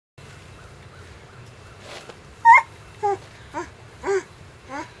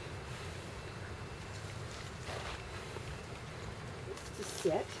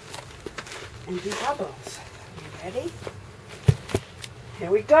and do bubbles. You ready?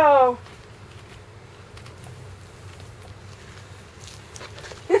 Here we go.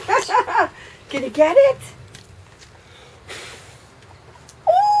 Can you get it?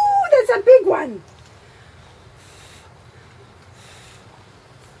 Oh, that's a big one.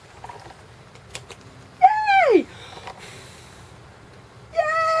 Yay!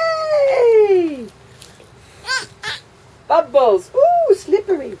 Yay! Bubbles. Ooh,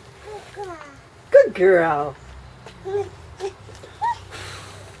 slippery. Good girl.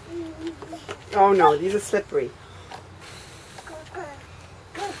 Oh no, these are slippery.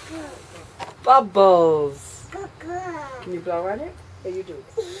 Bubbles. Can you blow on it? Yeah, you do.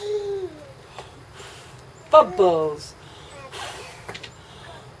 Bubbles.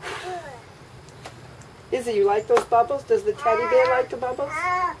 Izzy, you like those bubbles? Does the teddy bear like the bubbles?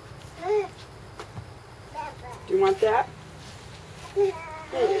 Do you want that?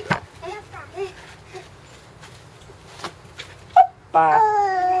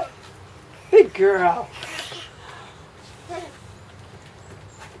 Bye. Big girl.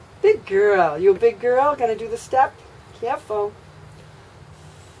 Big girl. You a big girl? Gonna do the step? Careful.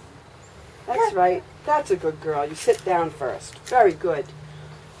 That's right. That's a good girl. You sit down first. Very good.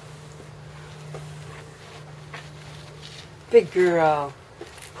 Big girl.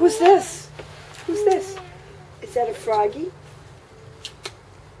 Who's this? Who's this? Is that a froggy?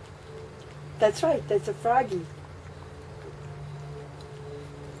 That's right. That's a froggy.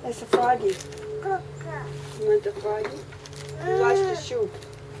 That's a froggy. You want the froggy? You lost your shoe.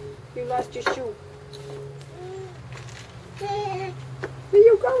 You lost your shoe. Where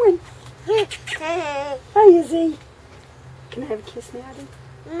you going? Hi, Izzy. Can I have a kiss, Maddie?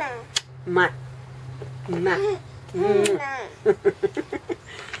 Ma. Ma. Ma.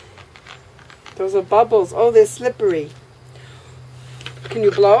 Those are bubbles. Oh, they're slippery. Can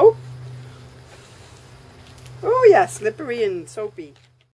you blow? Oh, yeah, slippery and soapy.